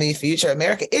in the future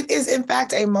America, it is in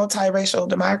fact a multiracial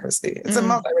democracy. It's a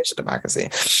multiracial democracy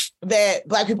that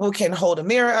Black people can hold a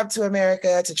mirror up to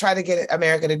America to try to get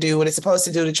America to do what it's supposed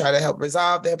to do to try to help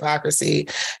resolve the hypocrisy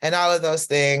and all of those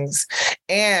things.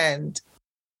 And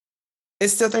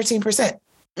it's still 13%.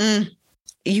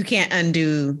 You can't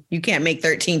make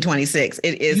 1326.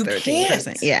 It is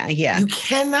 13%. Yeah. You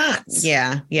cannot.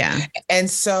 Yeah. And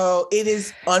so it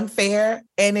is unfair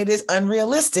and it is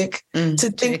unrealistic to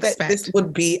think that this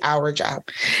would be our job.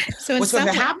 So what's going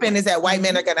to happen is that white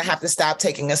men are going to have to stop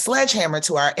taking a sledgehammer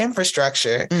to our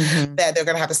infrastructure, that they're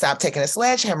going to have to stop taking a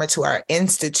sledgehammer to our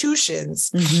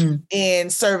institutions in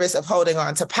service of holding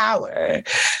on to power.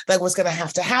 Like what's going to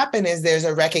have to happen is there's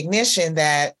a recognition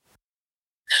that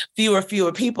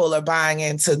fewer people are buying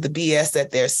into the BS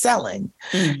that they're selling.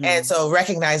 And so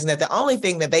recognizing that the only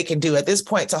thing that they can do at this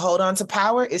point to hold on to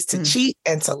power is to cheat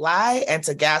and to lie and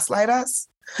to gaslight us.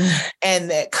 And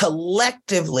that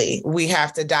collectively we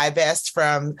have to divest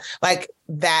from like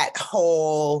that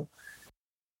whole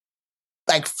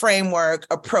like framework,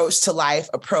 approach to life,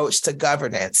 approach to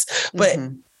governance. But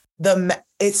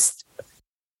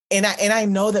And I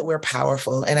know that we're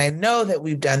powerful, and I know that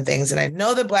we've done things, and I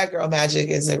know that Black girl magic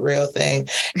is a real thing.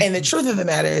 And the truth of the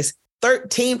matter is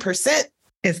 13%.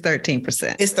 It's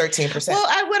 13%. It's 13%.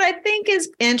 Well, what I think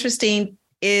is interesting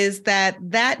is that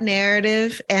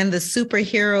narrative and the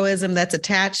superheroism that's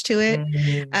attached to it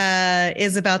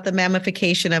is about the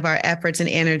mammification of our efforts and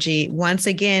energy, once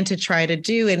again, to try to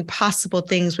do impossible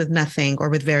things with nothing or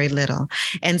with very little.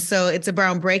 And so it's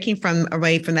about breaking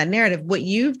away from that narrative. What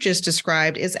you've just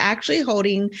described is actually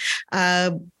holding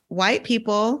white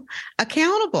people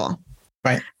accountable.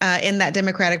 Right. In that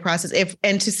democratic process,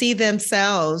 and to see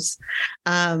themselves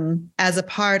as a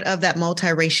part of that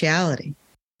multiraciality.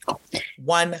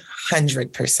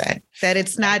 100%. That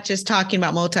it's not just talking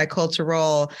about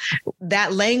multicultural.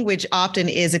 That language often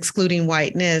is excluding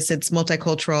whiteness. It's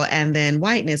multicultural and then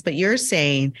whiteness. But you're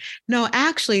saying, no,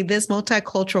 actually, this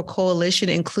multicultural coalition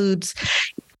includes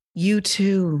you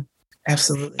too.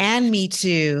 Absolutely. And me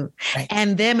too. Right.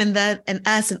 And them and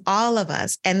us and all of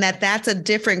us. And that's a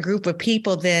different group of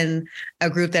people than a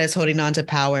group that is holding on to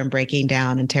power and breaking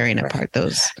down and tearing apart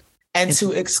those. And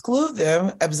to exclude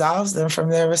them absolves them from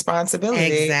their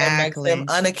responsibility and makes them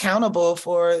unaccountable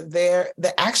for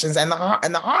the actions and the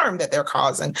harm that they're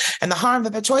causing and the harm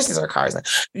that their choices are causing.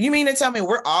 You mean to tell me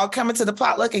we're all coming to the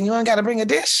potluck and you ain't got to bring a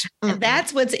dish?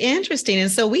 That's what's interesting. And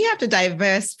so we have to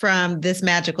divest from this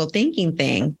magical thinking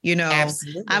thing. You know,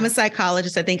 absolutely. I'm a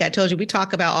psychologist. I think I told you, we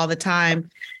talk about all the time.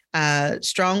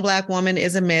 Strong Black woman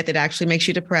is a myth. It actually makes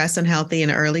you depressed, unhealthy,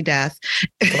 and early death.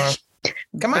 Come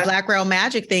on. The Black girl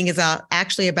magic thing is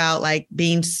actually about like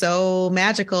being so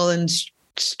magical and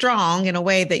strong in a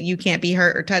way that you can't be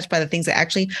hurt or touched by the things that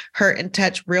actually hurt and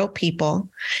touch real people.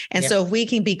 And so if we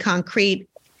can be concrete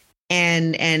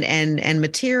and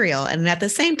material, and at the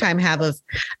same time have a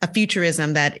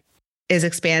futurism that is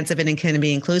expansive and can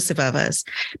be inclusive of us,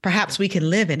 perhaps we can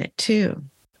live in it too.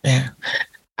 Yeah.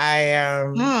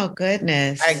 Oh,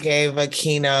 goodness. I gave a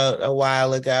keynote a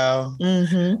while ago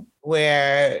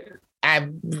where I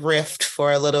riffed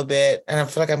for a little bit, and I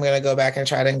feel like I'm going to go back and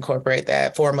try to incorporate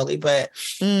that formally. But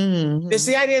it's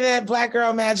the idea that Black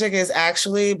girl magic is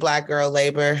actually Black girl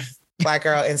labor, Black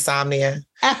girl insomnia,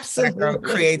 absolutely, Black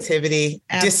girl creativity,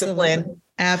 discipline.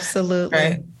 Absolutely.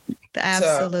 Right?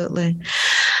 Absolutely.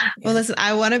 Well, listen,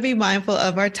 I want to be mindful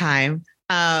of our time.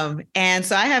 And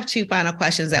so I have two final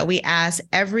questions that we ask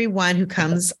everyone who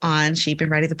comes on Sheep and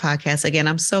Ready the podcast. Again,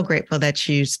 I'm so grateful that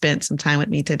you spent some time with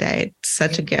me today. It's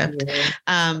such a gift.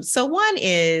 So one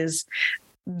is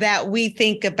that we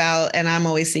think about, and I'm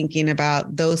always thinking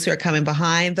about those who are coming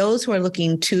behind, those who are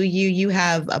looking to you. You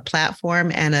have a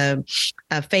platform and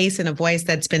a face and a voice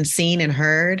that's been seen and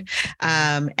heard.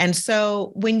 And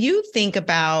so when you think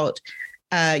about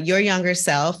your younger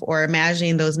self, or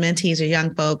imagining those mentees or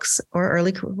young folks or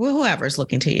early, whoever's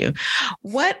looking to you,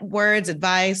 what words,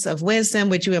 advice of wisdom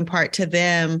would you impart to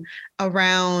them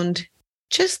around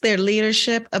just their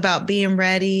leadership, about being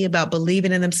ready, about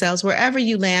believing in themselves, wherever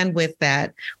you land with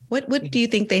that? What do you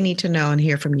think they need to know and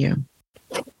hear from you?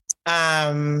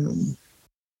 That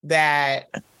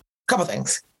couple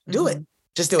things. Do it.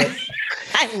 Just do it.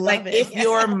 I love it. If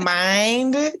your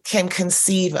mind can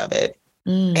conceive of it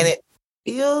and it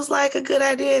feels like a good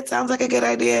idea, it sounds like a good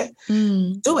idea,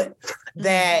 do it.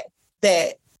 That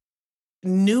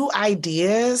new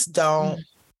ideas don't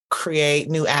create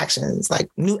new actions. Like,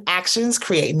 new actions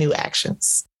create new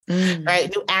actions, right?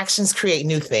 New actions create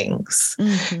new things.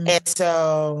 And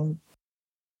so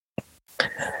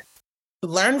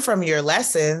learn from your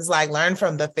lessons, like learn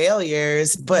from the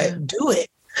failures, but do it.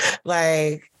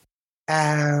 Like,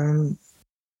 I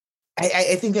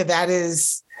think that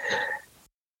is,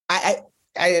 I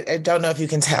don't know if you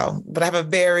can tell, but I have a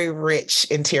very rich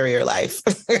interior life.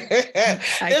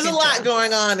 There's a lot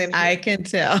going on in here. I can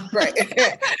tell. Right.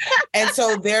 And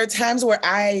so there are times where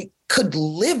I could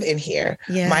live in here.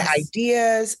 Yes. My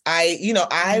ideas,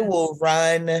 I will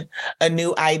run a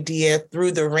new idea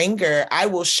through the ringer. I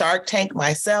will Shark Tank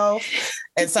myself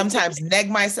and sometimes neg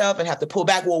myself and have to pull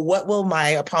back. Well, what will my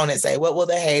opponent say? What will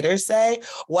the haters say?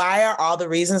 Why are all the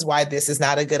reasons why this is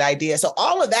not a good idea? So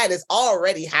all of that is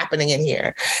already happening in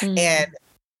here. And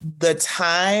the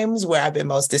times where I've been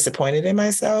most disappointed in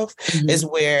myself is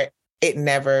where it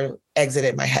never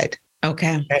exited my head.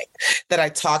 Okay. Right? That I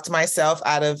talked myself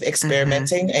out of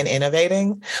experimenting and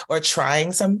innovating or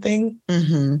trying something.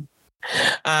 Because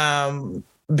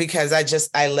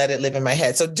I let it live in my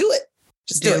head. So do it.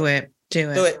 Just do it.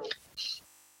 Do it.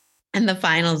 And the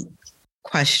final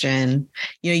question,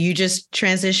 you just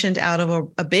transitioned out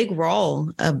of a big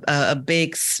role, a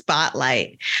big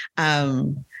spotlight.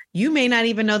 You may not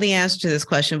even know the answer to this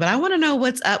question, but I want to know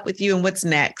what's up with you and what's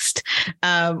next.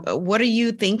 What are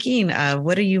you thinking of?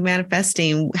 What are you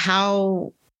manifesting?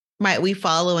 How might we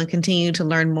follow and continue to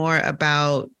learn more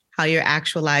about how you're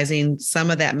actualizing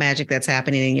some of that magic that's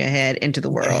happening in your head into the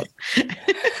world?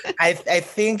 I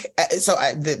think so.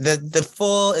 The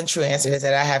full and true answer is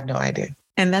that I have no idea.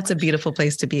 And that's a beautiful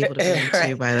place to be able to be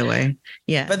into, by the way.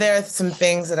 Yeah. But there are some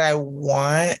things that I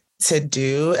want to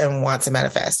do and want to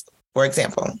manifest. For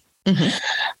example,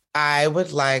 I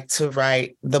would like to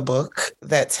write the book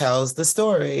that tells the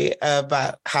story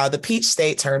about how the peach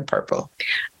state turned purple.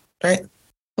 Right?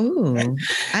 Ooh, right?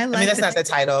 I mean, that's not the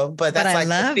title, but that's I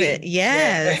love it.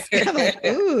 Yes. Yeah. I'm like,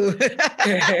 ooh.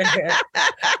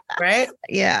 Right?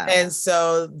 Yeah. And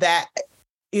so that,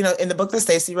 in the book that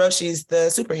Stacey wrote, she's the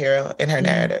superhero in her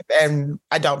narrative. And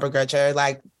I don't begrudge her.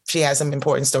 Like, she has some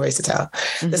important stories to tell.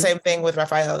 The same thing with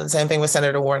Raphael, the same thing with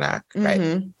Senator Warnock,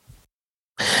 right?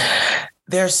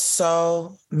 There's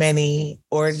so many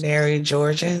ordinary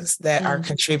Georgians that are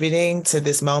contributing to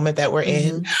this moment that we're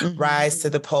in. Rise to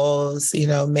the polls,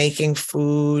 making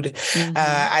food.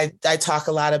 I talk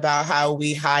a lot about how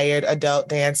we hired adult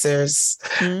dancers,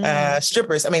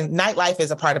 strippers. I mean, nightlife is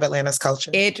a part of Atlanta's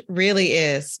culture. It really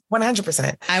is.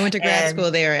 100%. I went to grad school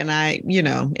there, and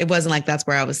it wasn't like that's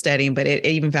where I was studying, but it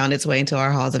even found its way into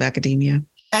our halls of academia.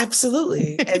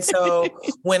 Absolutely. And so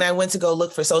when I went to go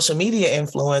look for social media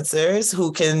influencers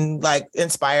who can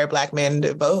inspire Black men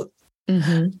to vote,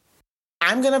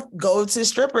 I'm going to go to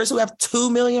strippers who have 2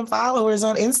 million followers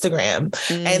on Instagram.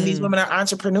 And these women are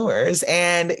entrepreneurs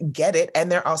and get it. And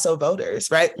they're also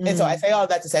voters. Right. And so I say all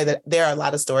that to say that there are a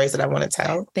lot of stories that I want to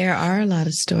tell. There are a lot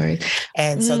of stories.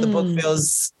 And so the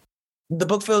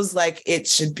book feels like it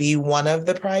should be one of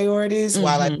the priorities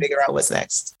while I figure out what's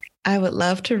next. I would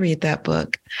love to read that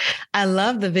book. I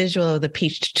love the visual of the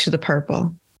peach to the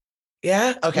purple.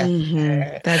 Yeah.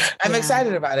 Okay. I'm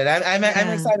excited about it. I'm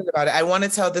excited about it. I want to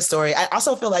tell the story. I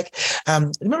also feel like,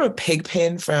 remember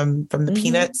Pigpen from the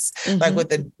Peanuts, like with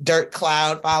the dirt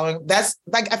cloud following. That's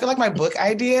like, I feel like my book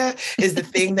idea is the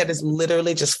thing that is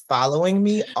literally just following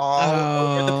me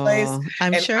all over the place.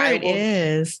 I'm sure it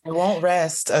is. I won't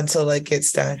rest until it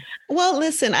gets done. Well,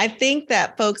 listen, I think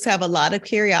that folks have a lot of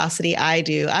curiosity. I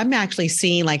do. I'm actually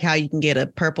seeing like how you can get a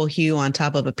purple hue on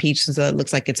top of a peach so it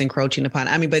looks like it's encroaching upon.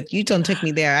 I mean, but you don't take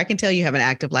me there. I can tell you have an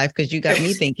active life because you got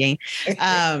me thinking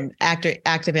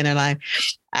active inner life.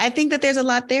 I think that there's a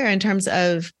lot there in terms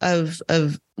of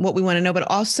what we want to know, but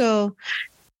also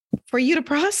for you to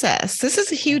process. This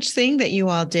is a huge thing that you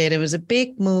all did. It was a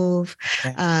big move.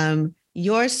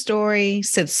 Your story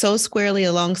sits so squarely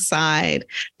alongside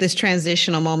this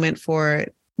transitional moment for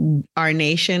our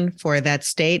nation, for that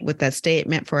state, what that state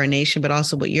meant for our nation, but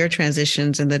also what your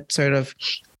transitions and the sort of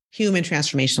human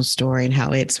transformational story and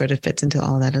how it sort of fits into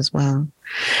all that as well.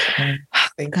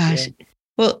 Gosh.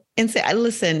 Well, and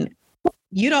listen,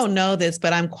 you don't know this,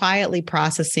 but I'm quietly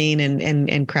processing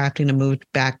and crafting a move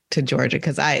back to Georgia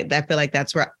because I feel like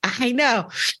that's where I know.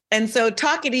 And so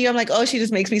talking to you, I'm like, oh, she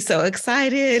just makes me so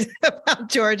excited about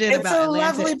Georgia. And it's a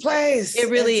lovely place. It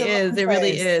really is. It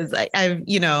really is.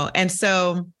 And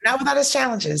so not without its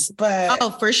challenges,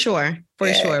 but for sure.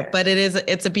 But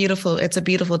it's a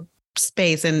beautiful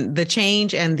space, and the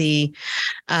change and the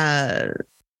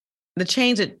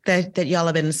change that y'all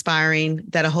have been inspiring,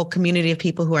 that a whole community of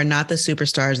people who are not the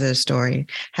superstars of the story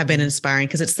have been inspiring,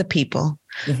 because it's the people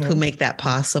who make that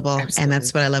possible. Absolutely. And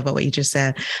that's what I love about what you just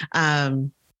said.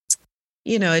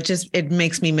 It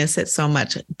makes me miss it so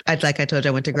much. Like I told you,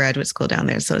 I went to graduate school down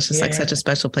there. So it's just like such a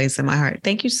special place in my heart.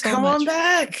 Thank you so much. Come on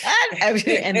back.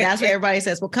 And that's what everybody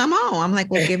says. Well, come on. I'm like,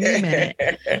 well, give me a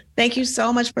minute. Thank you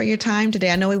so much for your time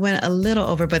today. I know we went a little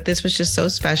over, but this was just so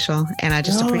special. And I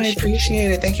just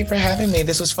appreciate it. Thank you for having me.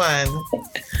 This was fun.